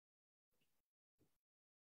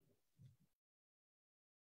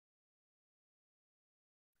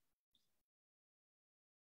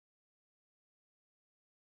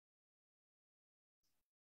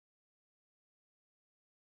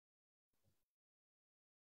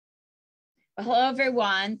Hello,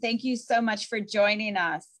 everyone. Thank you so much for joining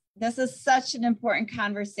us. This is such an important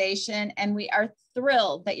conversation, and we are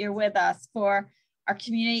thrilled that you're with us for our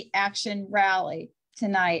Community Action Rally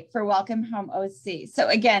tonight for Welcome Home OC. So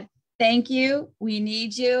again, thank you. We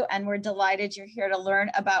need you, and we're delighted you're here to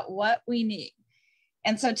learn about what we need.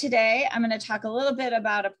 And so today I'm going to talk a little bit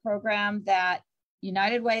about a program that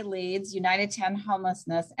United Way leads, United to End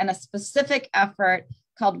Homelessness, and a specific effort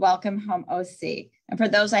called Welcome Home OC. And for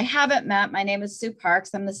those I haven't met, my name is Sue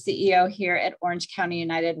Parks. I'm the CEO here at Orange County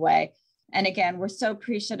United Way. And again, we're so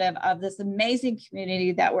appreciative of this amazing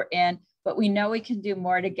community that we're in, but we know we can do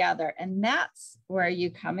more together. And that's where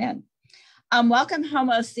you come in. Welcome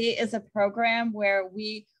Home OC is a program where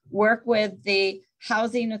we work with the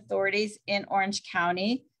housing authorities in Orange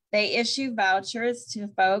County. They issue vouchers to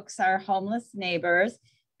folks, our homeless neighbors,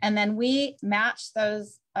 and then we match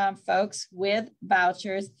those folks with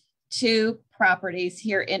vouchers to properties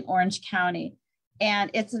here in Orange County. And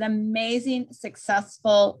it's an amazing,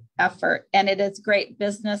 successful effort. And it is great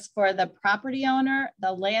business for the property owner,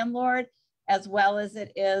 the landlord, as well as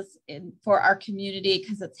it is for our community,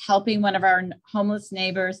 because it's helping one of our homeless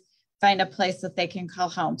neighbors find a place that they can call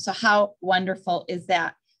home. So how wonderful is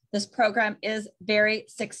that? This program is very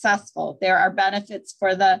successful. There are benefits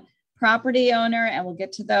for the property owner, and we'll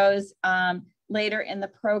get to those later in the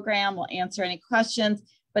program. We'll answer any questions,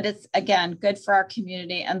 but it's, again, good for our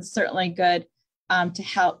community and certainly good to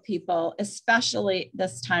help people, especially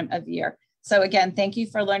this time of year. So again, thank you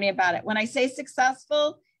for learning about it. When I say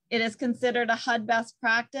successful, it is considered a HUD best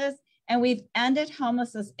practice, and we've ended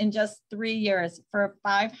homelessness in just 3 years for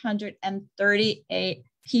 538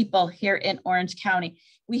 people here in Orange County.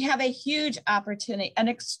 We have a huge opportunity, an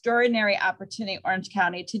extraordinary opportunity in Orange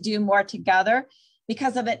County to do more together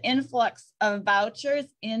because of an influx of vouchers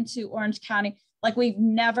into Orange County like we've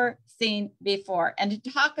never seen before. And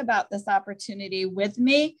to talk about this opportunity with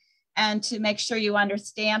me and to make sure you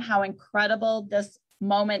understand how incredible this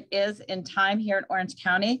moment is in time here in Orange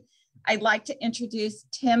County, I'd like to introduce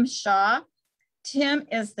Tim Shaw. Tim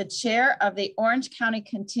is the chair of the Orange County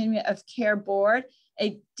Continuum of Care Board,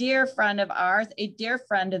 a dear friend of ours, a dear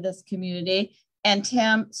friend of this community. And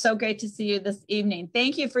Tim, so great to see you this evening.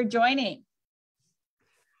 Thank you for joining.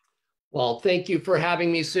 Well, thank you for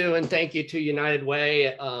having me, Sue, and thank you to United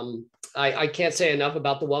Way. I can't say enough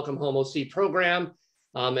about the Welcome Home OC program,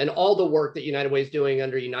 and all the work that United Way is doing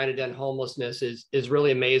under United to End Homelessness is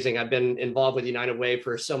really amazing. I've been involved with United Way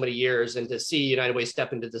for so many years, and to see United Way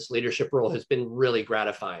step into this leadership role has been really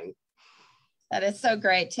gratifying. That is so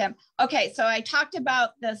great, Tim. Okay, so I talked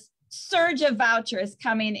about this surge of vouchers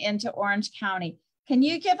coming into Orange County. Can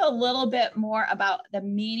you give a little bit more about the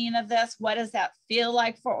meaning of this? What does that feel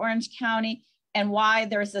like for Orange County, and why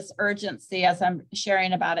there's this urgency as I'm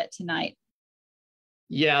sharing about it tonight?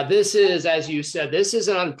 Yeah, this is, as you said, this is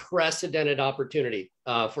an unprecedented opportunity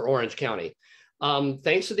for Orange County.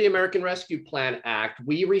 Thanks to the American Rescue Plan Act,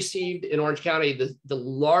 we received in Orange County the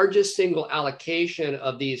largest single allocation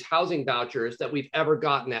of these housing vouchers that we've ever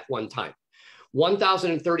gotten at one time.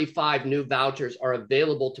 1,035 new vouchers are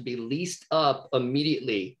available to be leased up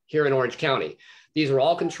immediately here in Orange County. These are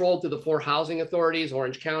all controlled through the 4 housing authorities: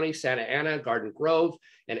 Orange County, Santa Ana, Garden Grove,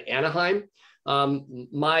 and Anaheim.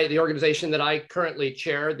 The organization that I currently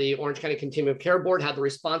chair, the Orange County Continuum of Care Board, had the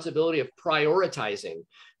responsibility of prioritizing,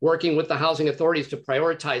 working with the housing authorities to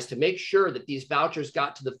prioritize to make sure that these vouchers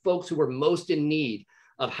got to the folks who were most in need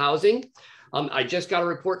of housing. I just got a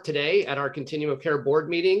report today at our Continuum of Care Board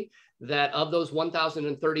meeting that of those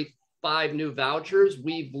 1,035 new vouchers,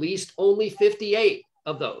 we've leased only 58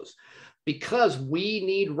 of those because we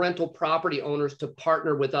need rental property owners to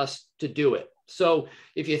partner with us to do it. So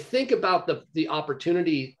if you think about the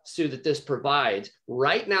opportunity, Sue, that this provides,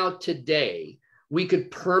 right now today, we could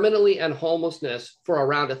permanently end homelessness for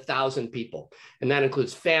around 1,000 people. And that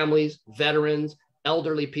includes families, veterans,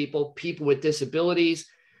 elderly people, people with disabilities.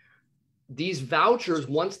 These vouchers,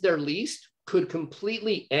 once they're leased, could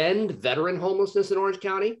completely end veteran homelessness in Orange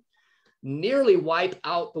County, nearly wipe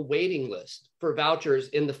out the waiting list for vouchers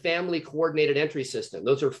in the family coordinated entry system.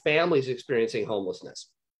 Those are families experiencing homelessness.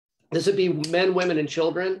 This would be men, women, and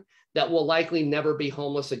children that will likely never be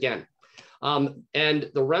homeless again. And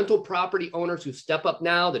the rental property owners who step up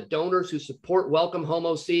now, the donors who support Welcome Home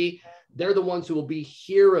OC, they're the ones who will be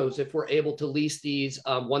heroes if we're able to lease these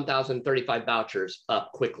 1,035 vouchers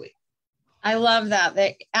up quickly. I love that.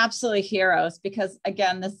 They're absolutely heroes because,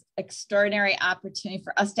 again, this extraordinary opportunity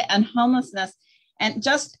for us to end homelessness. And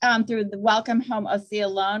just through the Welcome Home OC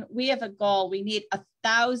alone, we have a goal. We need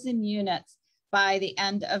 1,000 units by the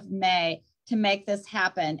end of May to make this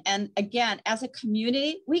happen. And again, as a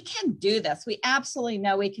community, we can do this. We absolutely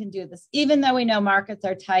know we can do this. Even though we know markets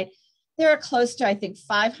are tight, there are close to, I think,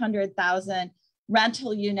 500,000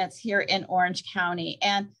 rental units here in Orange County.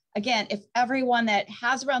 And again, if everyone that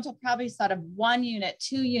has rental properties thought of 1 unit,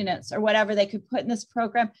 2 units, or whatever they could put in this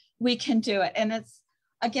program, we can do it. And it's,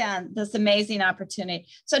 again, this amazing opportunity.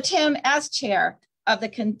 So Tim, as chair of the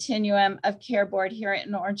Continuum of Care Board here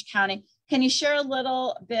in Orange County, can you share a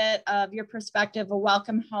little bit of your perspective of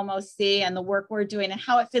Welcome Home OC and the work we're doing and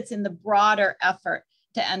how it fits in the broader effort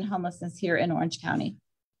to end homelessness here in Orange County?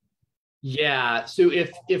 Yeah, so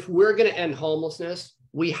if we're going to end homelessness,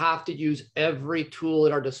 we have to use every tool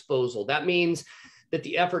at our disposal. That means that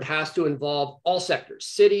the effort has to involve all sectors: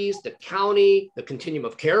 cities, the county, the Continuum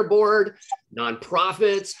of Care Board,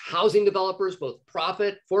 nonprofits, housing developers, both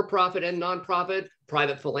for-profit and nonprofit,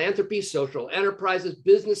 private philanthropy, social enterprises,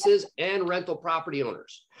 businesses, and rental property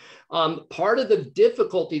owners. Part of the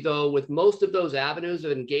difficulty, though, with most of those avenues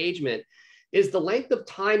of engagement is the length of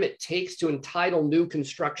time it takes to entitle new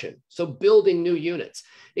construction, so building new units.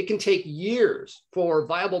 It can take years for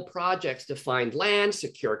viable projects to find land,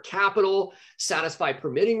 secure capital, satisfy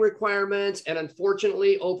permitting requirements, and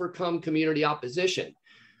unfortunately overcome community opposition.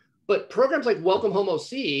 But programs like Welcome Home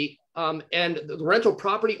OC and the rental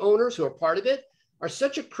property owners who are part of it are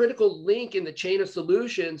such a critical link in the chain of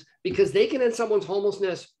solutions because they can end someone's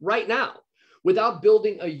homelessness right now without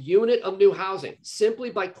building a unit of new housing,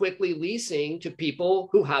 simply by quickly leasing to people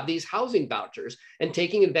who have these housing vouchers and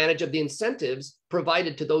taking advantage of the incentives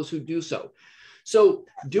provided to those who do so. So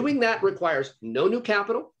doing that requires no new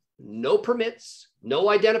capital, no permits,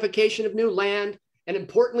 no identification of new land, and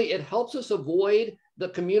importantly, it helps us avoid the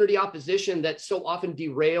community opposition that so often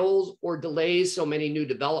derails or delays so many new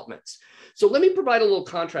developments. So let me provide a little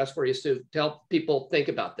contrast for you, Sue, to help people think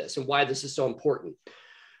about this and why this is so important.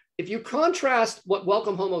 If you contrast what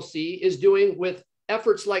Welcome Home OC is doing with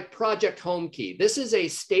efforts like Project Home Key, this is a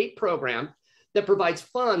state program that provides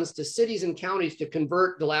funds to cities and counties to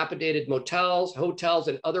convert dilapidated motels, hotels,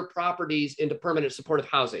 and other properties into permanent supportive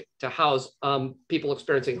housing to house people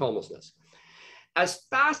experiencing homelessness. As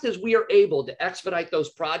fast as we are able to expedite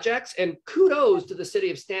those projects, and kudos to the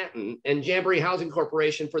city of Stanton and Jamboree Housing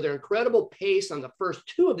Corporation for their incredible pace on the first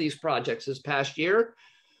 2 of these projects this past year,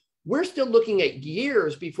 we're still looking at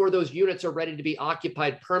years before those units are ready to be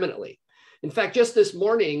occupied permanently. In fact, just this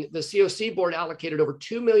morning, the COC board allocated over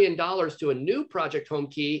 $2 million to a new Project Home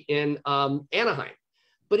Key in Anaheim,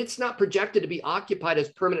 but it's not projected to be occupied as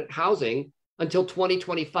permanent housing until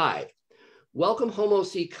 2025. Welcome Home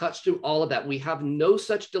OC cuts through all of that. We have no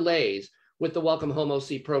such delays with the Welcome Home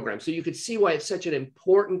OC program. So you could see why it's such an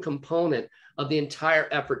important component of the entire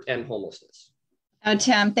effort to end homelessness. Oh,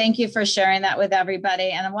 Tim, thank you for sharing that with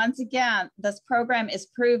everybody. And once again, this program is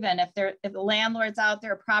proven. If the landlords out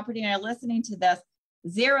there, property and are listening to this,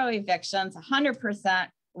 0 evictions, 100%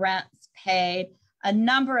 rents paid, a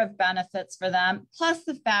number of benefits for them, plus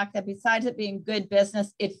the fact that besides it being good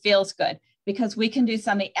business, it feels good because we can do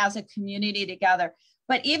something as a community together.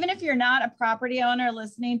 But even if you're not a property owner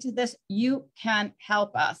listening to this, you can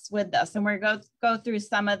help us with this. And we're going to go through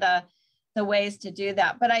some of the ways to do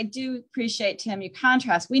that. But I do appreciate, Tim, you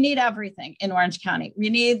contrast. We need everything in Orange County. We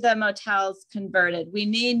need the motels converted. We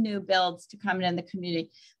need new builds to come in the community,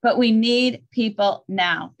 but we need people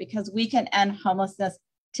now because we can end homelessness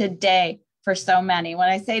today for so many. When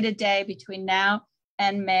I say today, between now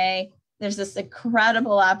and May, there's this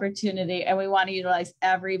incredible opportunity and we want to utilize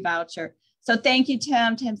every voucher. So thank you,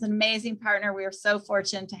 Tim. Tim's an amazing partner. We are so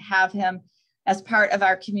fortunate to have him as part of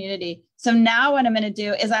our community. So now what I'm going to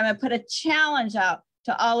do is I'm going to put a challenge out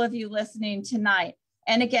to all of you listening tonight.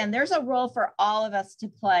 And again, there's a role for all of us to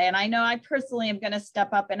play. And I know I personally am going to step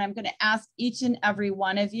up and I'm going to ask each and every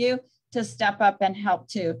one of you to step up and help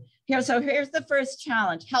too. So here's the first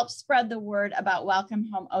challenge: help spread the word about Welcome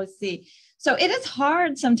Home OC. So it is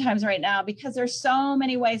hard sometimes right now because there's so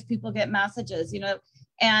many ways people get messages,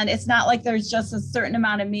 and it's not like there's just a certain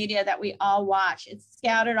amount of media that we all watch. It's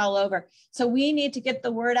scattered all over. So we need to get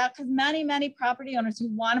the word out because many, many property owners who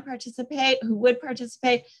want to participate, who would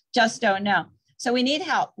participate, just don't know. So we need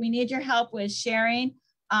help. We need your help with sharing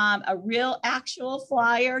a real actual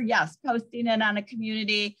flyer. Yes, posting it on a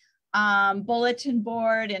community bulletin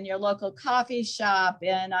board in your local coffee shop,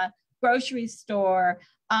 in a grocery store,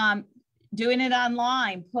 doing it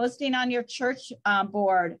online, posting on your church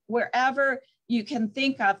board, wherever you can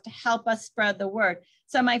think of to help us spread the word.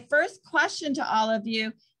 So my first question to all of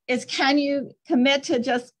you is, can you commit to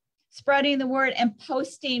just spreading the word and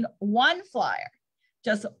posting one flyer,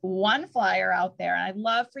 just one flyer out there? And I'd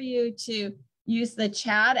love for you to use the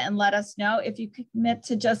chat and let us know if you commit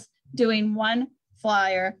to just doing one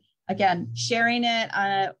flyer, again, sharing it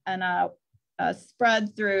on a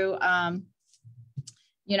spread through,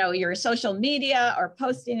 your social media or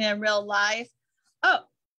posting it in real life. Oh,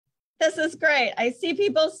 this is great. I see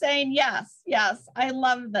people saying yes. Yes, I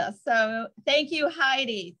love this. So thank you,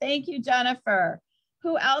 Heidi. Thank you, Jennifer.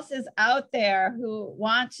 Who else is out there who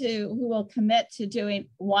will commit to doing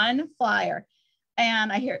one flyer?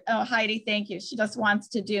 And I hear, oh, Heidi, thank you. She just wants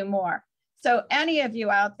to do more. So any of you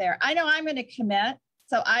out there, I know I'm going to commit.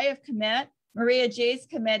 So I have commit. Maria G's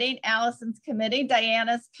committing. Allison's committing.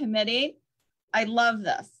 Diana's committing. I love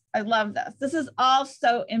this. I love this. This is all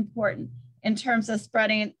so important in terms of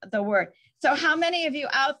spreading the word. So how many of you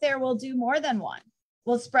out there will do more than one?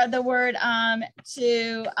 We'll spread the word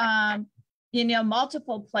to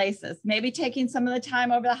multiple places, maybe taking some of the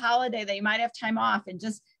time over the holiday that you might have time off and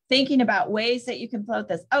just thinking about ways that you can float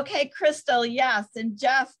this. Okay, Crystal, yes. And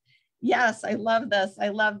Jeff, yes, I love this. I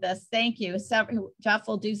love this. Thank you. Jeff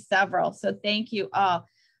will do several. So thank you all.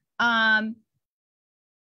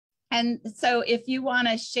 And so if you want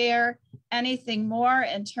to share anything more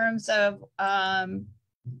in terms of,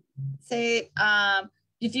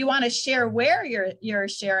 if you want to share where you're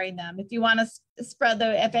sharing them, if you want to spread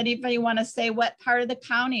if anybody want to say what part of the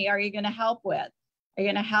county are you going to help with? Are you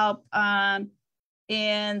going to help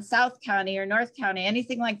in South County or North County,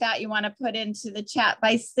 anything like that you want to put into the chat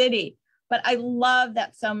by city? But I love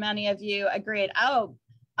that so many of you agreed.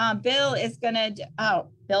 Bill is going to,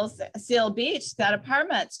 Bill's Seal Beach, got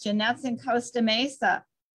apartments. Jeanette's in Costa Mesa.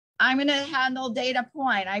 I'm going to handle Data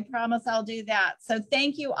Point. I promise I'll do that. So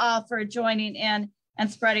thank you all for joining in and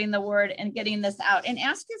spreading the word and getting this out. And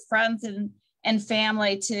ask your friends and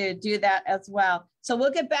family to do that as well. So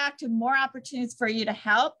we'll get back to more opportunities for you to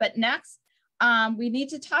help. But next, we need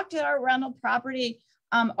to talk to our rental property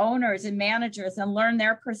owners and managers and learn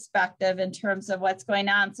their perspective in terms of what's going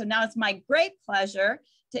on. So now it's my great pleasure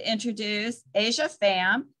to introduce Asia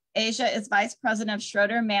Pham. Asia is Vice President of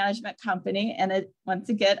Schroeder Management Company, and once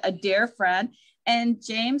again, a dear friend. And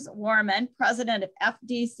James Wohrman, President of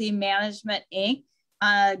FDC Management, Inc.,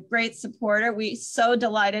 a great supporter. We're so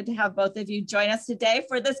delighted to have both of you join us today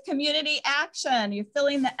for this community action. You're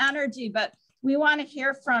feeling the energy, but we want to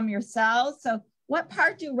hear from yourselves. So what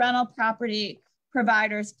part do rental property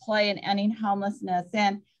providers play in ending homelessness?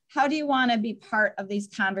 And how do you want to be part of these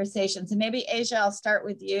conversations? And maybe Asia, I'll start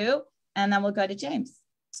with you, and then we'll go to James.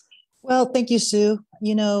 Well, thank you, Sue.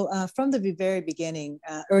 From the very beginning,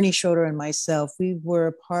 Ernie Schroeder and myself, we were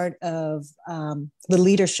a part of the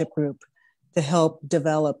leadership group to help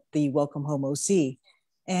develop the Welcome Home OC.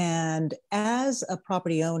 And as a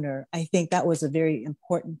property owner, I think that was a very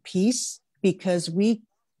important piece because we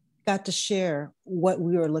got to share what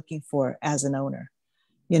we were looking for as an owner.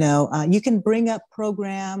 You can bring up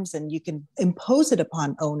programs and you can impose it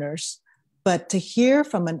upon owners, but to hear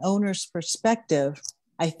from an owner's perspective,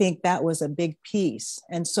 I think that was a big piece.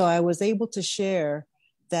 And so I was able to share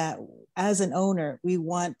that as an owner, we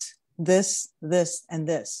want this, this, and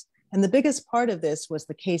this. And the biggest part of this was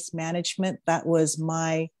the case management. That was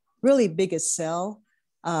my really biggest sell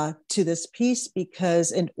to this piece,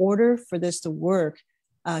 because in order for this to work,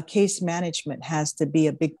 case management has to be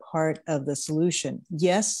a big part of the solution.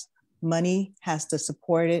 Yes, money has to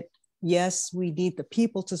support it. Yes, we need the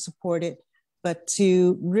people to support it. But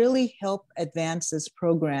to really help advance this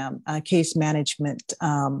program, case management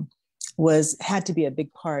had to be a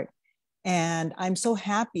big part. And I'm so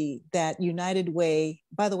happy that United Way,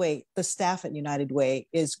 by the way, the staff at United Way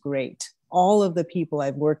is great. All of the people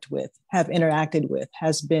I've worked with, have interacted with,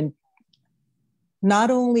 has been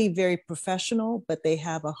not only very professional, but they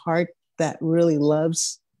have a heart that really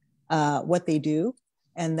loves what they do.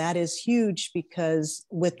 And that is huge, because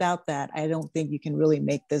without that, I don't think you can really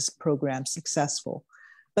make this program successful.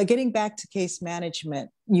 But getting back to case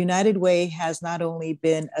management, United Way has not only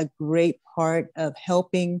been a great part of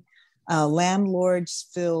helping landlords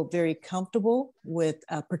feel very comfortable with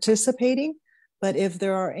participating, but if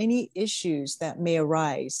there are any issues that may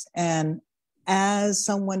arise, and as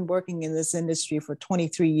someone working in this industry for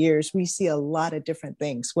 23 years, we see a lot of different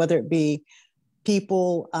things, whether it be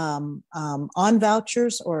people on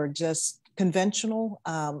vouchers or just conventional,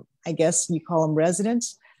 I guess you call them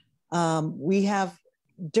residents. We have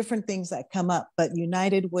different things that come up, but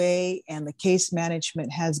United Way and the case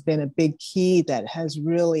management has been a big key that has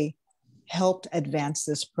really helped advance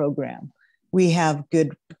this program. We have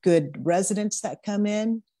good residents that come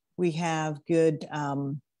in. We have good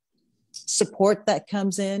support that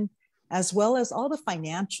comes in, as well as all the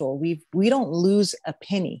financial. We don't lose a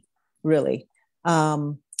penny, really.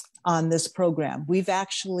 On this program. We've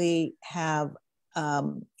actually have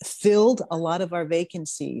filled a lot of our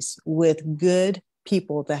vacancies with good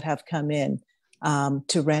people that have come in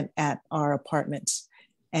to rent at our apartments.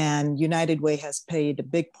 And United Way has played a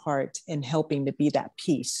big part in helping to be that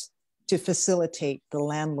piece to facilitate the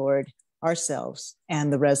landlord, ourselves,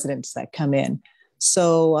 and the residents that come in.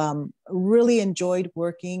 So really enjoyed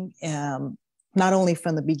working not only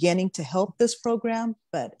from the beginning to help this program,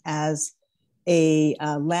 but as a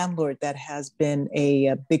landlord that has been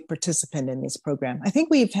a big participant in this program. I think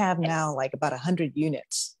we've had now like about 100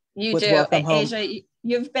 units. You do. Welcome Home. Asia,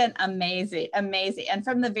 you've been amazing, amazing. And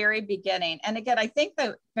from the very beginning. And again, I think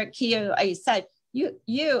the key, you said,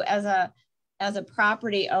 you as a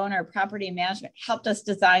property owner, property management, helped us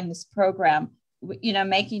design this program,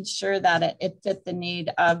 making sure that it fit the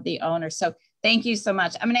need of the owner. So thank you so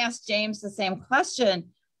much. I'm going to ask James the same question.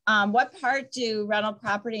 What part do rental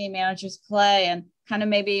property managers play, and kind of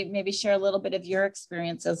maybe share a little bit of your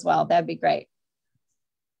experience as well? That'd be great.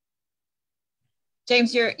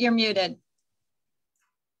 James, you're muted.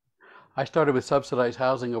 I started with subsidized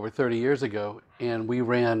housing over 30 years ago, and we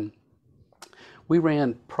ran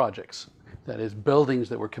projects, that is, buildings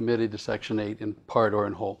that were committed to Section 8 in part or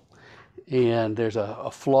in whole. And there's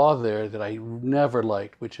a flaw there that I never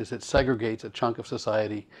liked, which is it segregates a chunk of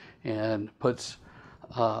society and puts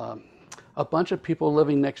a bunch of people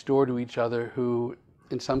living next door to each other who,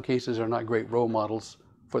 in some cases, are not great role models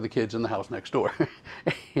for the kids in the house next door.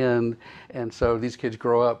 and so these kids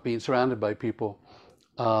grow up being surrounded by people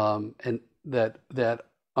and that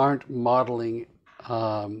aren't modeling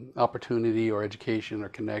opportunity or education or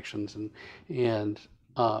connections.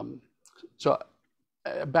 So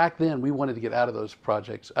back then we wanted to get out of those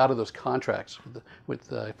projects, out of those contracts with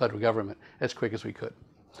the federal government as quick as we could.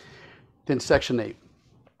 Then Section 8.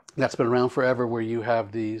 That's been around forever, where you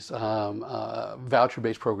have these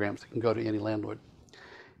voucher-based programs that can go to any landlord.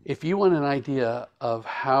 If you want an idea of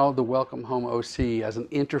how the Welcome Home OC as an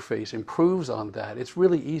interface improves on that, it's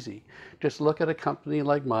really easy. Just look at a company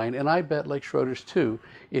like mine, and I bet like Schroeder's too,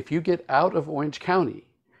 if you get out of Orange County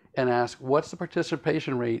and ask, what's the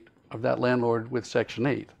participation rate of that landlord with Section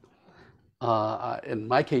 8? In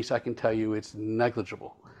my case, I can tell you it's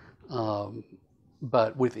negligible.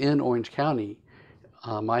 But within Orange County,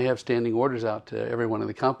 I have standing orders out to everyone in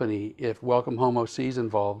the company. If Welcome Home OC is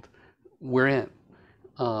involved, we're in.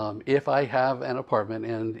 If I have an apartment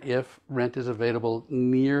and if rent is available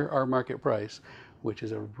near our market price, which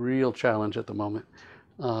is a real challenge at the moment,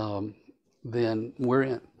 then we're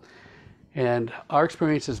in. And our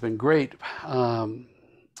experience has been great,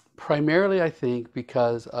 primarily, I think,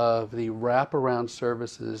 because of the wraparound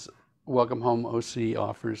services Welcome Home OC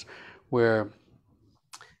offers, where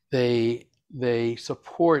they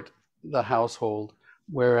support the household,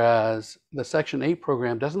 whereas the Section 8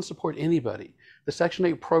 program doesn't support anybody. The Section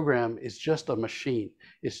 8 program is just a machine.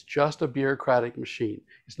 It's just a bureaucratic machine.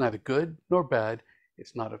 It's neither good nor bad.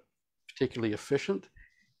 It's not particularly efficient.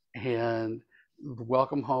 And the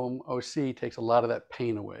Welcome Home OC takes a lot of that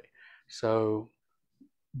pain away. So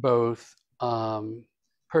both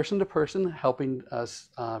person to person, helping us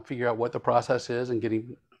figure out what the process is and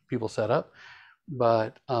getting people set up,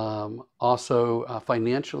 but also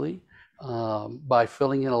financially, by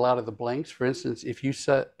filling in a lot of the blanks. For instance, if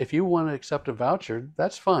you want to accept a voucher,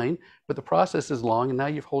 that's fine, but the process is long, and now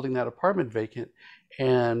you're holding that apartment vacant.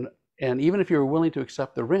 And even if you're willing to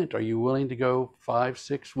accept the rent, are you willing to go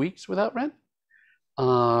 5-6 weeks without rent?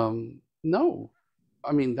 No,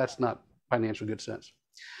 I mean, that's not financial good sense.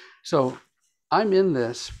 So I'm in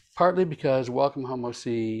this partly because Welcome Home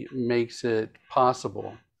OC makes it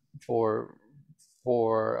possible to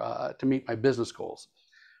meet my business goals.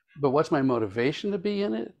 But what's my motivation to be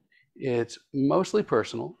in it? It's mostly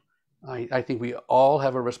personal. I think we all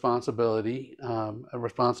have a responsibility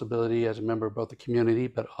as a member of both the community,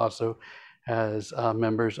 but also as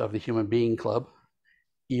members of the Human Being Club.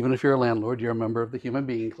 Even if you're a landlord, you're a member of the Human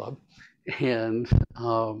Being Club. And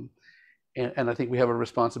I think we have a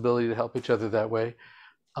responsibility to help each other that way.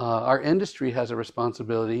 Our industry has a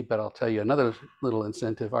responsibility, but I'll tell you another little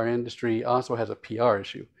incentive. Our industry also has a PR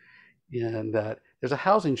issue, in that there's a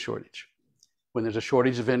housing shortage. When there's a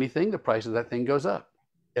shortage of anything, the price of that thing goes up.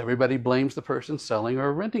 Everybody blames the person selling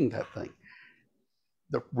or renting that thing.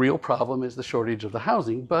 The real problem is the shortage of the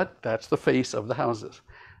housing, but that's the face of the houses.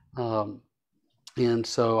 And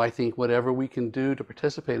so I think whatever we can do to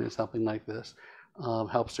participate in something like this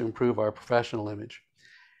helps to improve our professional image.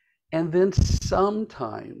 And then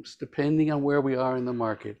sometimes, depending on where we are in the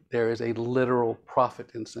market, there is a literal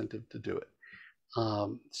profit incentive to do it.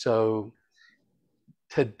 So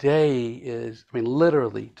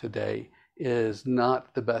literally today is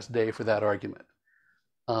not the best day for that argument.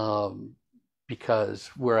 because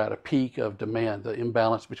we're at a peak of demand. The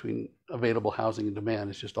imbalance between available housing and demand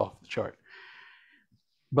is just off the chart.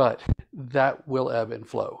 But that will ebb and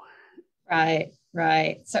flow. Right,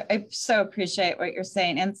 right. So I so appreciate what you're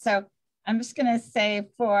saying. And so I'm just going to say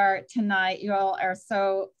for tonight, you all are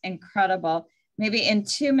so incredible. Maybe in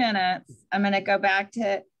 2 minutes, I'm going to go back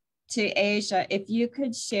to Asia. If you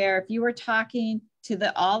could share, if you were talking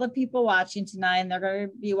to all the people watching tonight, and they're going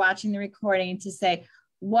to be watching the recording, to say,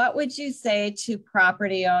 what would you say to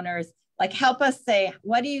property owners? Like, help us say,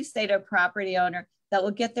 what do you say to a property owner that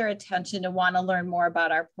will get their attention to want to learn more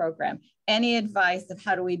about our program? Any advice of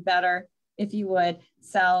how do we better, if you would,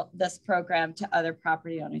 sell this program to other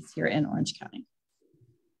property owners here in Orange County?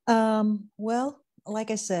 Well,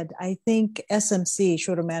 like I said, I think SMC,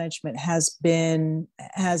 Schroeder Management, has given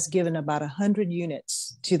about 100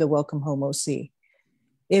 units to the Welcome Home OC.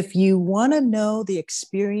 If you want to know the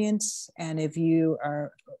experience, and if you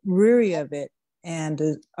are weary of it and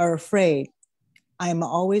are afraid, I'm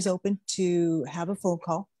always open to have a phone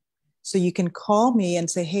call. So you can call me and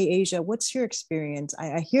say, hey, Asia, what's your experience?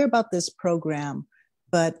 I hear about this program,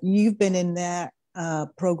 but you've been in that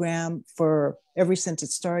program for ever since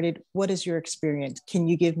it started. What is your experience? Can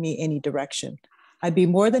you give me any direction? I'd be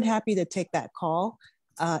more than happy to take that call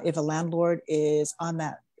if a landlord is on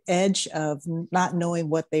that edge of not knowing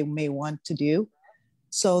what they may want to do.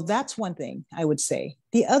 So that's one thing I would say.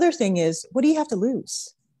 The other thing is, what do you have to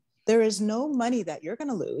lose? There is no money that you're going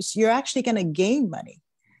to lose. You're actually going to gain money.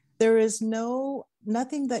 There is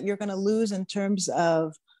nothing that you're going to lose in terms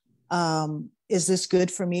of, is this good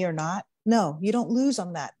for me or not? No, you don't lose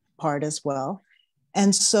on that part as well.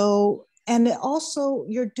 And so, and also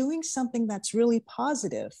you're doing something that's really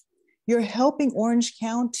positive. You're helping Orange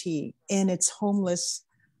County in its homelessness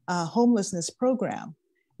program.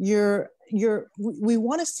 We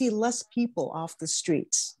want to see less people off the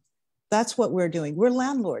streets. That's what we're doing. We're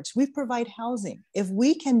landlords. We provide housing. If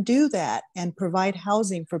we can do that and provide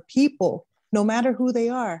housing for people, no matter who they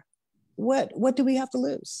are, what do we have to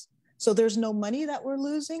lose? So there's no money that we're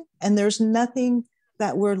losing, and there's nothing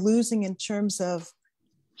that we're losing in terms of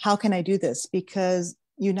how can I do this? Because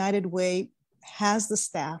United Way has the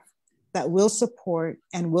staff that will support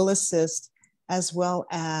and will assist, as well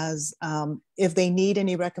as if they need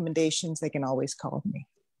any recommendations, they can always call me.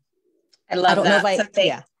 I love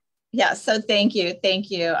that. So thank you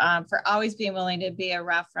for always being willing to be a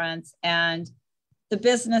reference, and the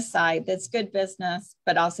business side, that's good business,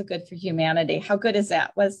 but also good for humanity. How good is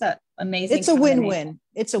that? What's that amazing? It's a win-win.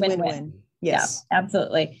 It's a win-win. Yes, yeah,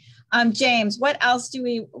 absolutely. James, what else do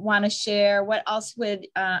we want to share? What else would,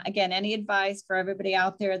 again, any advice for everybody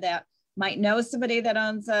out there that might know somebody that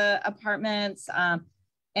owns apartments,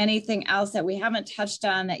 anything else that we haven't touched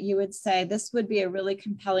on that you would say this would be a really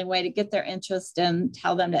compelling way to get their interest and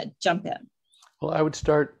tell them to jump in? Well, I would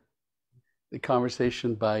start the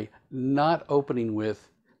conversation by not opening with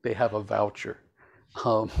they have a voucher,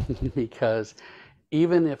 because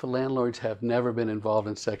even if landlords have never been involved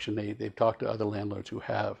in Section 8, they've talked to other landlords who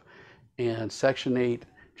have. And Section 8,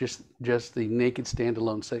 just the naked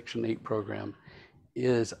standalone Section 8 program,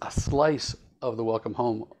 is a slice of the Welcome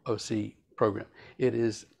Home OC program. It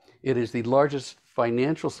is the largest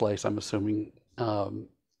financial slice, I'm assuming,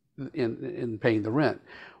 in paying the rent,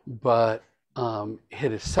 but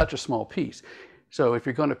it is such a small piece. So if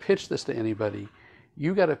you're going to pitch this to anybody,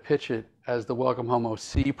 you got to pitch it as the Welcome Home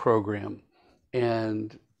OC program,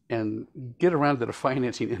 and get around to the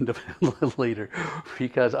financing end of it later,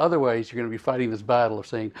 because otherwise you're going to be fighting this battle of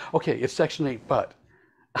saying, okay, it's Section 8, but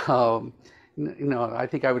I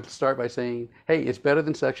think I would start by saying, hey, it's better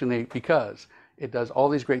than Section 8 because it does all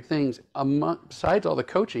these great things. Besides all the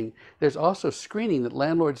coaching, there's also screening that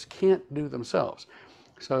landlords can't do themselves.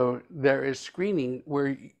 So there is screening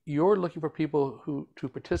where you're looking for people to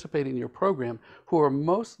participate in your program who are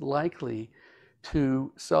most likely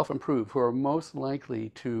to self-improve, who are most likely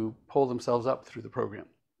to pull themselves up through the program.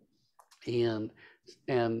 And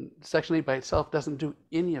Section 8 by itself doesn't do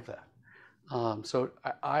any of that. So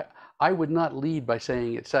I would not lead by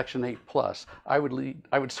saying it's Section 8 plus. I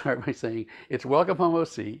would start by saying it's Welcome Home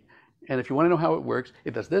OC, and if you want to know how it works,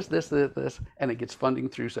 it does this, and it gets funding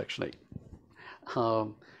through Section 8.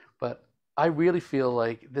 But I really feel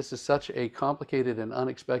like this is such a complicated and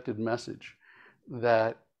unexpected message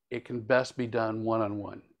that it can best be done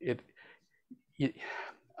one-on-one.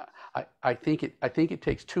 I think it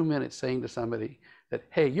takes 2 minutes saying to somebody that,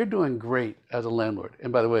 hey, you're doing great as a landlord.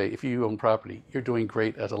 And by the way, if you own property, you're doing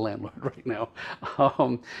great as a landlord right now.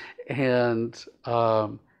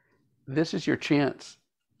 This is your chance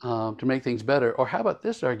to make things better. Or how about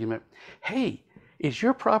this argument? Hey, Is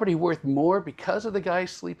your property worth more because of the guy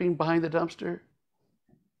sleeping behind the dumpster?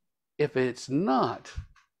 If it's not,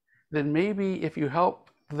 then maybe if you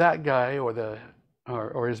help that guy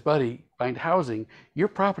or his buddy find housing, your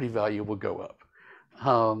property value will go up.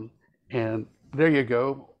 And there you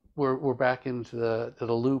go. We're back into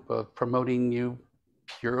the loop of promoting you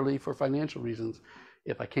purely for financial reasons.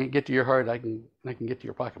 If I can't get to your heart, I can get to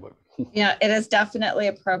your pocketbook. Yeah, it is definitely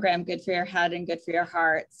a program good for your head and good for your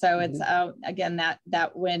heart. So it's again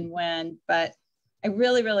that win-win. But I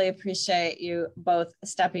really, really appreciate you both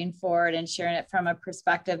stepping forward and sharing it from a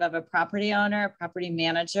perspective of a property owner, a property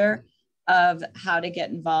manager, of how to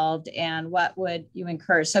get involved and what would you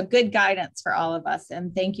encourage. So good guidance for all of us.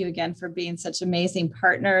 And thank you again for being such amazing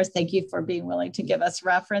partners. Thank you for being willing to give us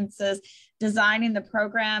references, designing the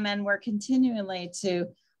program, and we're continually to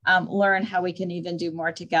learn how we can even do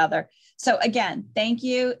more together. So again, thank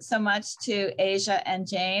you so much to Asia and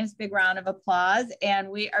James. Big round of applause. And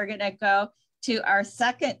we are going to go to our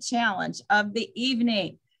second challenge of the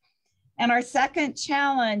evening. And our second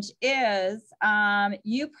challenge is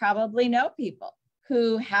you probably know people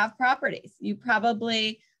who have properties. You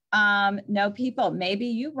probably know people. Maybe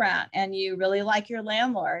you rent and you really like your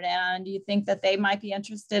landlord and you think that they might be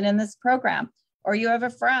interested in this program. Or you have a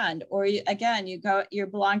friend, or you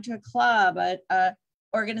belong to a club, a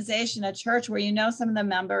organization, a church where you know some of the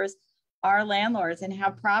members are landlords and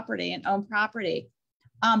have property and own property.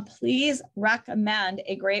 Please recommend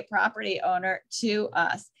a great property owner to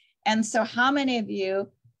us. And so how many of you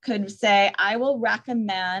could say, I will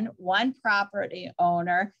recommend one property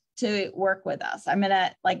owner to work with us? I'm going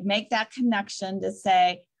to make that connection to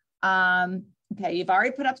say, okay, you've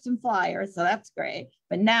already put up some flyers, so that's great.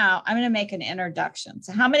 But now I'm going to make an introduction.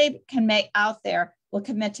 So how many will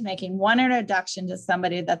commit to making one introduction to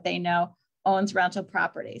somebody that they know owns rental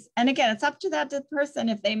properties? And again, it's up to that person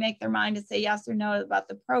if they make their mind to say yes or no about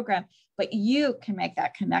the program, but you can make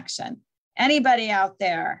that connection. Anybody out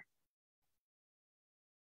there?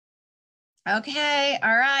 Okay,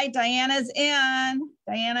 all right, Diana's in.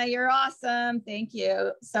 Diana, you're awesome. Thank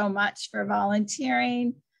you so much for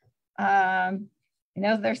volunteering. I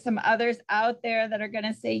know there's some others out there that are going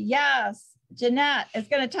to say yes. Jeanette is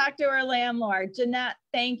going to talk to her landlord. Jeanette,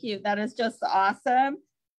 thank you. That is just awesome.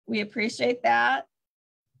 We appreciate that.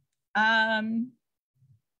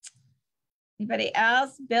 Anybody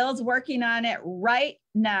else? Bill's working on it right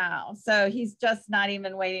now. So he's just not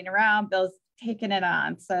even waiting around. Bill's taking it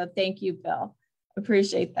on. So thank you, Bill.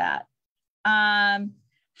 Appreciate that.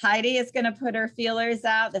 Heidi is going to put her feelers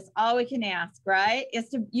out. That's all we can ask, right? Is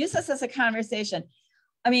to use this as a conversation.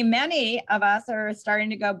 I mean, many of us are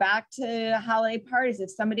starting to go back to holiday parties.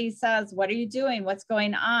 If somebody says, what are you doing? What's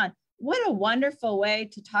going on? What a wonderful way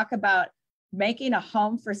to talk about making a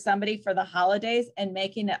home for somebody for the holidays and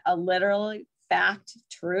making it a literal fact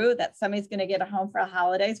true that somebody's going to get a home for the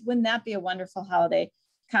holidays. Wouldn't that be a wonderful holiday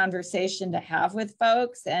conversation to have with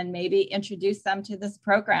folks and maybe introduce them to this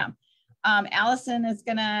program? Allison is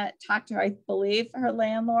going to talk to, I believe, her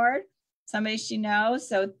landlord, somebody she knows.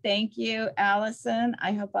 So thank you, Allison.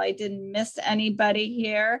 I hope I didn't miss anybody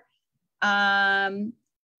here.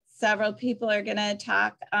 Several people are going to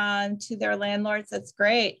talk to their landlords. That's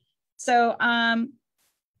great. So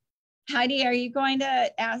Heidi, are you going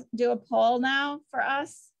to do a poll now for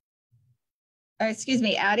us? Or excuse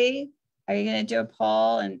me, Addie, are you going to do a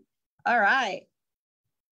poll? And all right.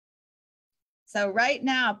 So right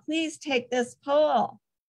now, please take this poll.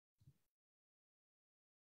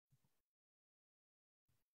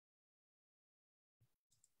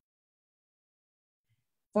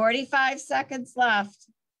 "45 seconds left."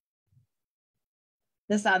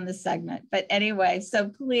 This on this segment. But anyway, so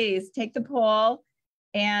please take the poll.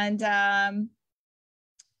 And I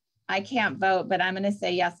can't vote, but I'm going to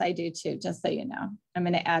say, yes, I do too, just so you know. I'm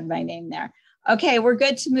going to add my name there. Okay, we're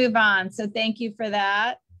good to move on. So thank you for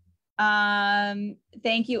that.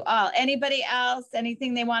 Thank you all. Anybody else,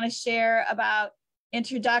 anything they want to share about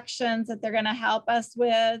introductions that they're going to help us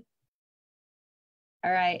with?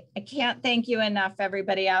 All right. I can't thank you enough,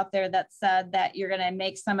 everybody out there that said that you're going to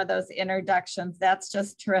make some of those introductions. That's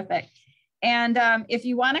just terrific. And if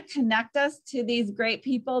you want to connect us to these great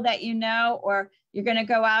people that you know, or you're going to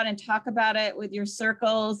go out and talk about it with your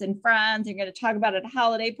circles and friends, you're going to talk about it at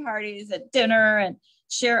holiday parties, at dinner, and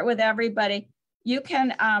share it with everybody, you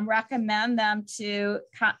can recommend them to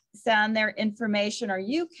send their information, or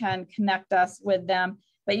you can connect us with them.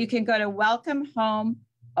 But you can go to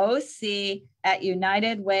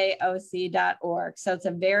welcomehomeoc@unitedwayoc.org. So it's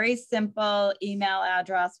a very simple email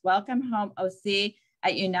address,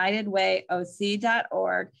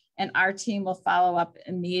 welcomehomeoc@unitedwayoc.org, and our team will follow up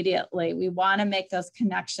immediately. We want to make those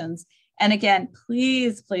connections And again,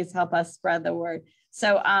 please help us spread the word.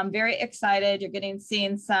 So I'm very excited. You're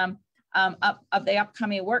seeing some of the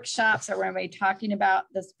upcoming workshops that we're going to be talking about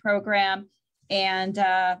this program, and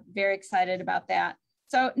very excited about that.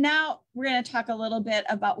 So now we're going to talk a little bit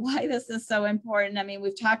about why this is so important. I mean,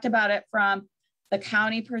 we've talked about it from the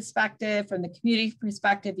county perspective, from the community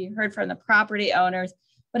perspective, you heard from the property owners,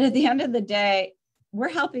 but at the end of the day, we're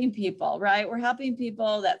helping people, right? We're helping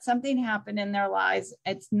people that something happened in their lives.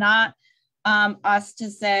 It's not us to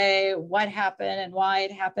say what happened and why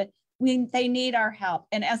it happened. They need our help.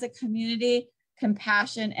 And as a community,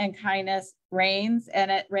 compassion and kindness reigns,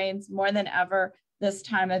 and it reigns more than ever this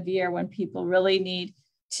time of year when people really need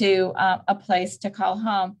to a place to call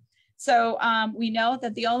home. So we know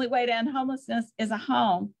that the only way to end homelessness is a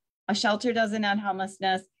home. A shelter doesn't end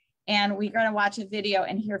homelessness. And we're going to watch a video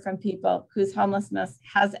and hear from people whose homelessness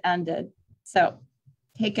has ended. So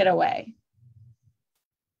take it away.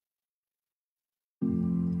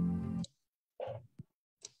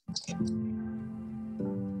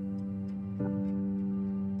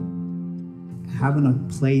 Having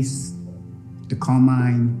a place to call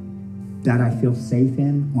mine that I feel safe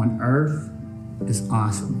in on earth is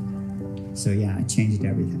awesome. So yeah, it changed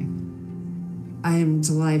everything. I am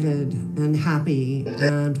delighted and happy,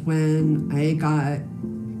 and when I got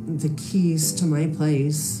the keys to my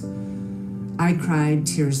place, I cried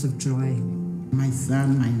tears of joy. My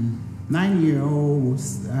son, my 9-year-old,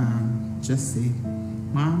 was just said,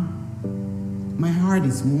 "Mom, my heart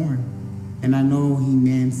is warm," and I know he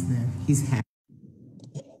means that he's happy.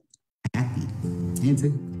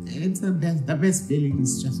 It's the best feeling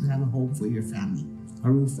is just to have a home for your family, a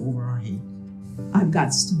roof over our head. I've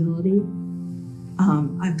got stability.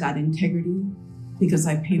 I've got integrity because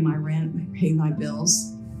I pay my rent, I pay my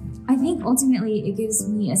bills. I think ultimately it gives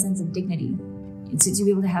me a sense of dignity to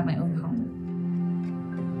be able to have my own home.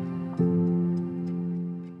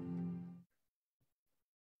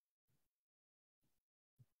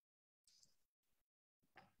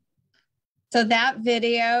 So that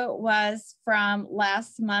video was from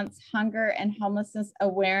last month's Hunger and Homelessness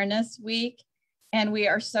Awareness Week. And we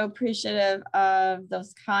are so appreciative of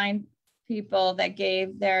those kind people that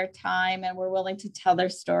gave their time and were willing to tell their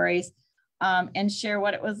stories and share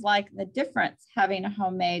what it was like, the difference having a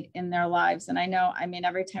home made in their lives. And I know, I mean,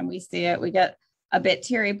 every time we see it, we get a bit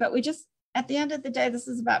teary, but we just, at the end of the day, this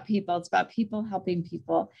is about people. It's about people helping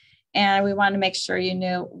people. And we want to make sure you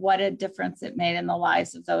knew what a difference it made in the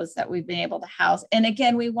lives of those that we've been able to house. And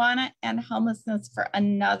again, we want to end homelessness for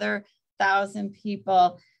another 1,000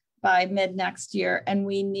 people by mid next year. And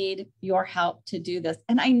we need your help to do this.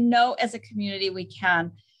 And I know as a community, we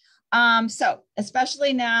can. So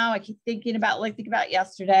especially now, I keep thinking about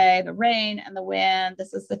yesterday, the rain and the wind.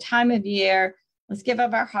 This is the time of year. Let's give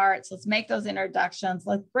up our hearts. Let's make those introductions.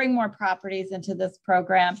 Let's bring more properties into this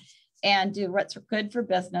program and do what's good for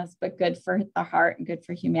business, but good for the heart and good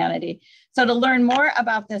for humanity. So to learn more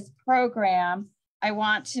about this program, I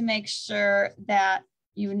want to make sure that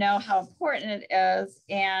you know how important it is.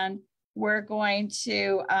 And we're going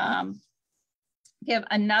to give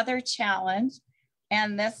another challenge.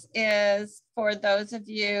 And this is for those of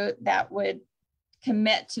you that would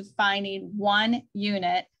commit to finding one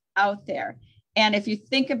unit out there. And if you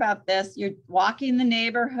think about this, you're walking the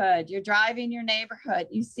neighborhood, you're driving your neighborhood,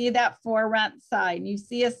 you see that for rent sign, you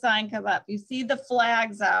see a sign come up, you see the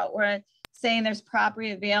flags out where saying there's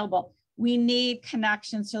property available. We need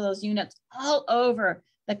connections to those units all over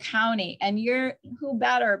the county. And you're who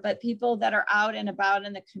better, but people that are out and about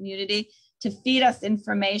in the community to feed us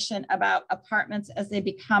information about apartments as they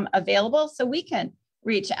become available so we can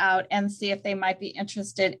reach out and see if they might be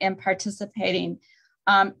interested in participating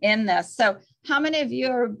in this. So how many of you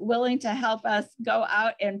are willing to help us go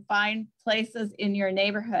out and find places in your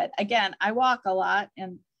neighborhood? Again, I walk a lot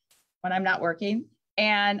and when I'm not working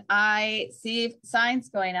and I see signs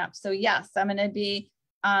going up. So yes, I'm going to be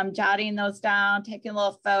jotting those down, taking a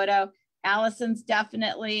little photo. Allison's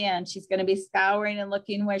definitely, and she's going to be scouring and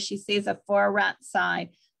looking where she sees a for rent sign.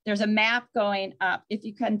 There's a map going up. If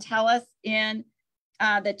you can tell us in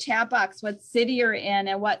the chat box what city you're in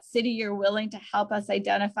and what city you're willing to help us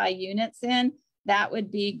identify units in, that would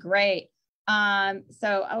be great.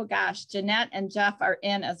 So, oh gosh, Jeanette and Jeff are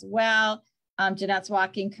in as well. Jeanette's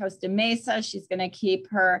walking Costa Mesa. She's going to keep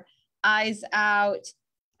her eyes out.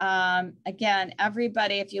 Again,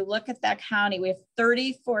 everybody, if you look at that county, we have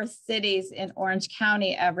 34 cities in Orange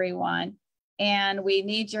County, everyone, and we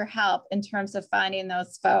need your help in terms of finding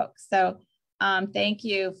those folks. So thank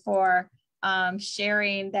you for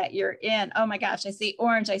sharing that you're in. Oh my gosh, I see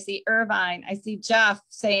Orange, I see Irvine, I see Jeff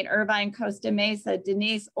saying Irvine, Costa Mesa,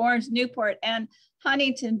 Denise, Orange, Newport, and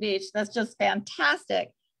Huntington Beach. That's just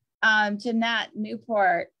fantastic. Jeanette,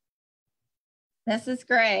 Newport. This is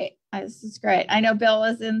great. This is great. I know Bill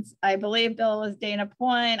was I believe Bill was Dana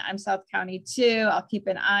Point. I'm South County too. I'll keep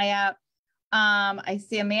an eye out. I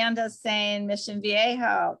see Amanda saying Mission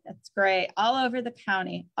Viejo. That's great. All over the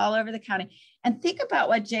county, all over the county. And think about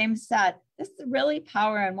what James said. This is really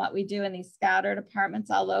power in what we do in these scattered apartments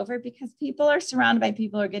all over, because people are surrounded by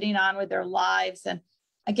people who are getting on with their lives. And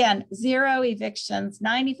again, 0 evictions.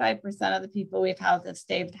 95% of the people we've housed have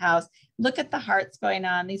stayed housed. Look at the hearts going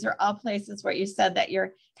on. These are all places where you said that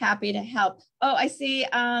you're happy to help. Oh, I see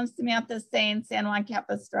Samantha saying San Juan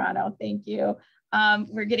Capistrano. Thank you.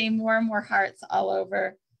 We're getting more and more hearts all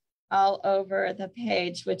over the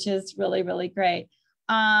page, which is really, really great.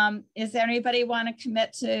 Is there anybody want to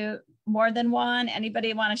commit to more than one?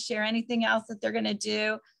 Anybody want to share anything else that they're going to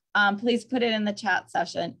do? Please put it in the chat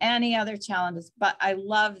session. Any other challenges? But I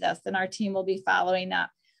love this, and our team will be following up.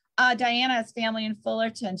 Diana has family in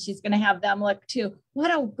Fullerton. She's going to have them look too.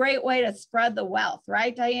 What a great way to spread the wealth,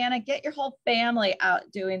 right, Diana? Get your whole family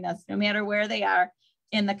out doing this, no matter where they are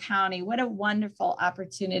in the county. What a wonderful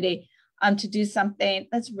opportunity to do something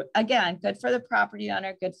that's, again, good for the property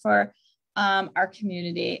owner, good for our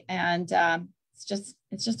community, and it's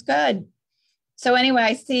just good. So anyway,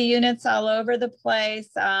 I see units all over the place.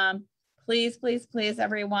 Please, please, please,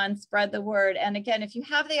 everyone, spread the word. And again, if you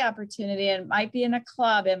have the opportunity, it might be in a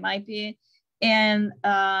club, it might be in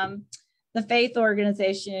the faith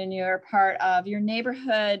organization you're part of, your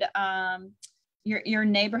neighborhood, your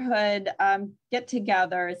neighborhood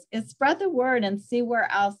get-togethers, is spread the word and see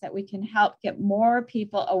where else that we can help get more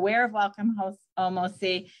people aware of Welcome Home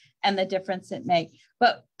OC and the difference it makes.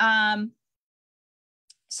 But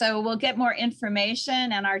so we'll get more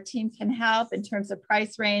information, and our team can help in terms of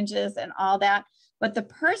price ranges and all that. But the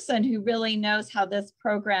person who really knows how this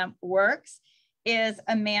program works is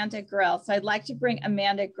Amanda Grill. So I'd like to bring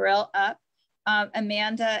Amanda Grill up.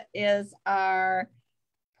 Amanda is our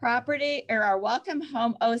our Welcome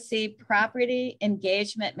Home OC property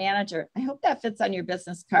engagement manager. I hope that fits on your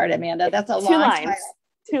business card, Amanda. That's a long time.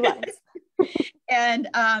 2 lines.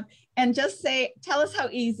 And just tell us how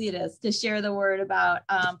easy it is to share the word about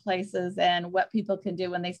places and what people can do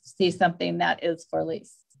when they see something that is for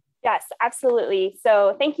lease. Yes, absolutely.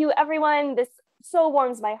 So thank you, everyone. This so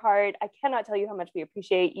warms my heart. I cannot tell you how much we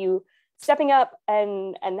appreciate you stepping up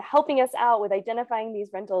and helping us out with identifying these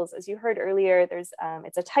rentals. As you heard earlier,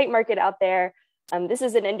 it's a tight market out there. This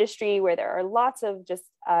is an industry where there are lots of just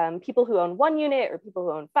people who own 1 unit or people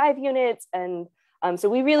who own 5 units. And so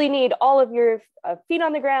we really need all of your feet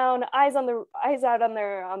on the ground, eyes out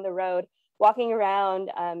on the road, walking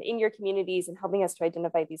around in your communities and helping us to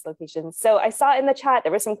identify these locations. So I saw in the chat,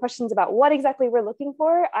 there were some questions about what exactly we're looking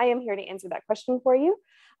for. I am here to answer that question for you.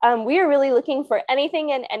 We are really looking for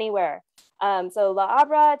anything and anywhere. So La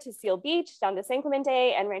Habra to Seal Beach, down to San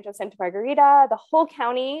Clemente and Rancho Santa Margarita, the whole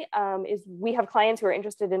county we have clients who are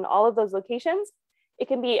interested in all of those locations. It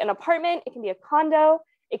can be an apartment, it can be a condo,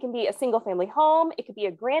 it can be a single family home, it could be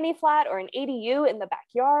a granny flat or an ADU in the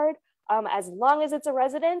backyard. As long as it's a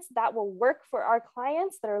residence, that will work for our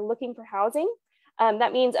clients that are looking for housing.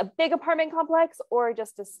 That means a big apartment complex or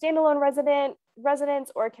just a standalone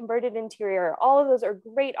residence or a converted interior. All of those are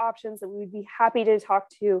great options that we would be happy to talk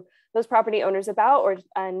to those property owners about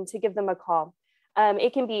and to give them a call.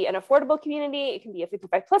 It can be an affordable community, it can be a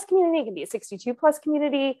 55+ community, it can be a 62+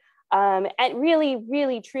 community. And really,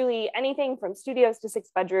 really, truly anything from studios to 6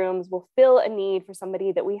 bedrooms will fill a need for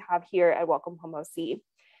somebody that we have here at Welcome Home OC.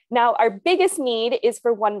 Now, our biggest need is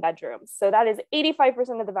for 1 bedrooms. So that is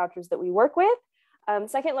 85% of the vouchers that we work with.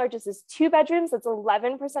 Second largest is 2 bedrooms. That's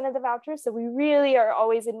 11% of the vouchers. So we really are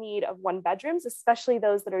always in need of 1 bedrooms, especially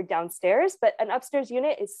those that are downstairs, but an upstairs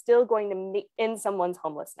unit is still going to end someone's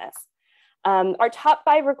homelessness. Our top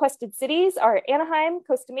 5 requested cities are Anaheim,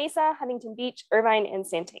 Costa Mesa, Huntington Beach, Irvine, and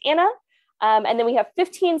Santa Ana. And then we have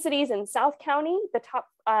 15 cities in South County. The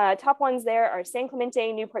top ones there are San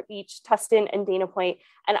Clemente, Newport Beach, Tustin, and Dana Point.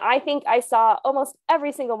 And I think I saw almost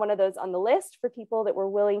every single one of those on the list for people that were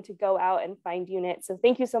willing to go out and find units. So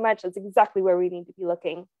thank you so much. That's exactly where we need to be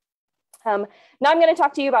looking. Now I'm going to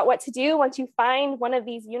talk to you about what to do once you find one of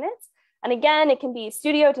these units. And again, it can be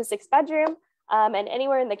studio to 6 bedroom and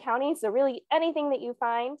anywhere in the county. So really anything that you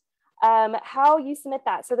find. How you submit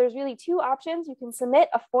that. So there's really 2 options. You can submit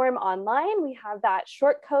a form online. We have that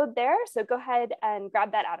short code there. So go ahead and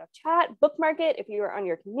grab that out of chat, bookmark it if you are on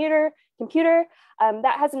your computer.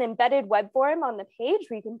 That has an embedded web form on the page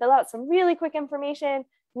where you can fill out some really quick information,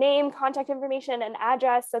 name, contact information, and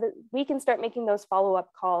address so that we can start making those follow-up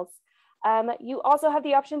calls. You also have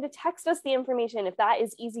the option to text us the information if that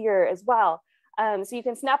is easier as well. So you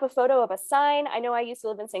can snap a photo of a sign. I know I used to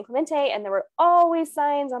live in San Clemente, and there were always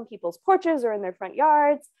signs on people's porches or in their front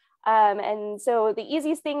yards. And so the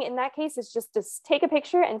easiest thing in that case is just to take a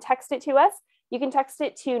picture and text it to us. You can text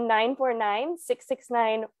it to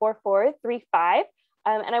 949-669-4435.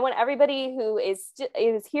 And I want everybody who is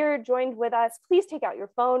here joined with us, please take out your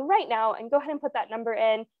phone right now and go ahead and put that number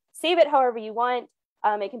in. Save it however you want.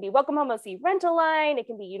 It can be Welcome Home OC Rental Line. It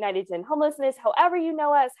can be United to End Homelessness. However you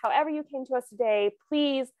know us, however you came to us today,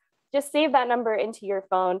 please just save that number into your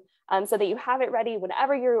phone so that you have it ready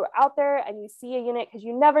whenever you're out there and you see a unit, because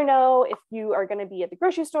you never know if you are going to be at the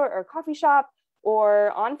grocery store or a coffee shop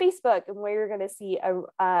or on Facebook and where you're going to see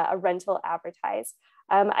a rental advertised.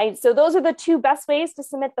 So those are the two best ways to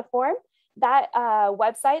submit the form. That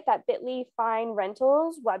website, that bit.ly Find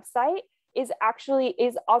Rentals website, is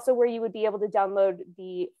also where you would be able to download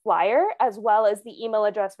the flyer, as well as the email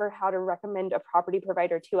address for how to recommend a property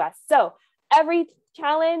provider to us. So every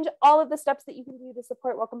challenge, all of the steps that you can do to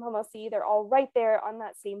support Welcome Home OC, they're all right there on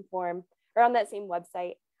that same form or on that same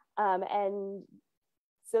website. And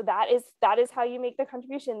so that is how you make the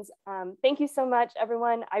contributions. Thank you so much,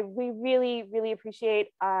 everyone. We really, really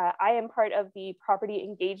appreciate. I am part of the property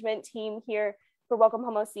engagement team here for Welcome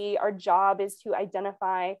Home OC. Our job is to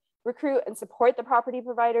identify, recruit, and support the property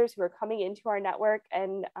providers who are coming into our network.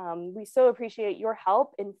 And we so appreciate your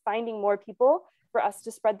help in finding more people for us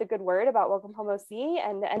to spread the good word about Welcome Home OC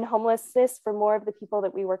and end homelessness for more of the people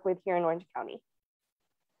that we work with here in Orange County.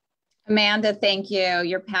 Amanda, thank you.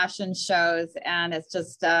 Your passion shows, and it's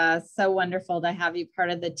just so wonderful to have you part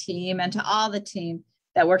of the team, and to all the team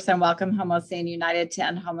that works on Welcome Home OC and United to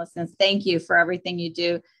End Homelessness. Thank you for everything you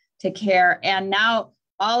do to care. And now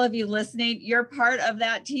all of you listening, you're part of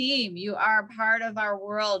that team. You are part of our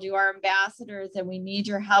world. You are ambassadors, and we need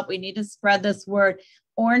your help. We need to spread this word.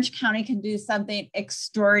 Orange County can do something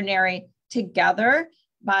extraordinary together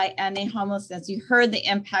by ending homelessness. You heard the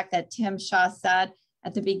impact that Tim Shaw said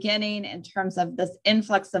at the beginning in terms of this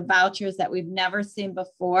influx of vouchers that we've never seen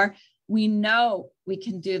before. We know we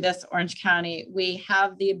can do this, Orange County. We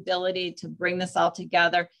have the ability to bring this all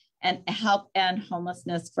together and help end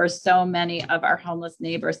homelessness for so many of our homeless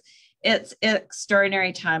neighbors. It's an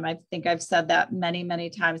extraordinary time. I think I've said that many, many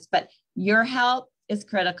times, but your help is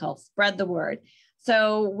critical. Spread the word.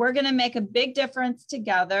 So we're going to make a big difference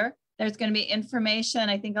together. There's going to be information,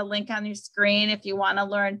 I think a link on your screen if you want to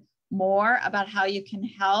learn more about how you can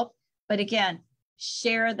help. But again,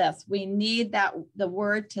 share this. We need the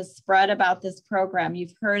word to spread about this program.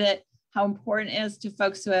 You've heard it, how important it is to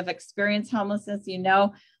folks who have experienced homelessness. You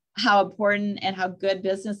know how important and how good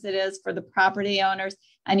business it is for the property owners.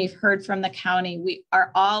 And you've heard from the county. We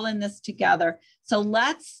are all in this together. So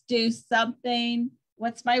let's do something.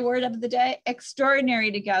 What's my word of the day?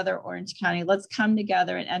 Extraordinary together, Orange County. Let's come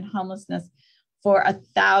together and end homelessness for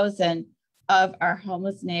 1,000 of our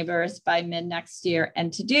homeless neighbors by mid next year.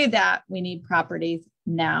 And to do that, we need properties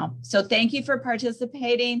now. So thank you for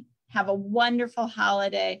participating. Have a wonderful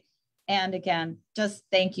holiday. And again, just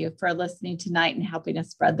thank you for listening tonight and helping us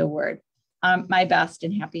spread the word. My best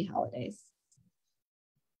and happy holidays.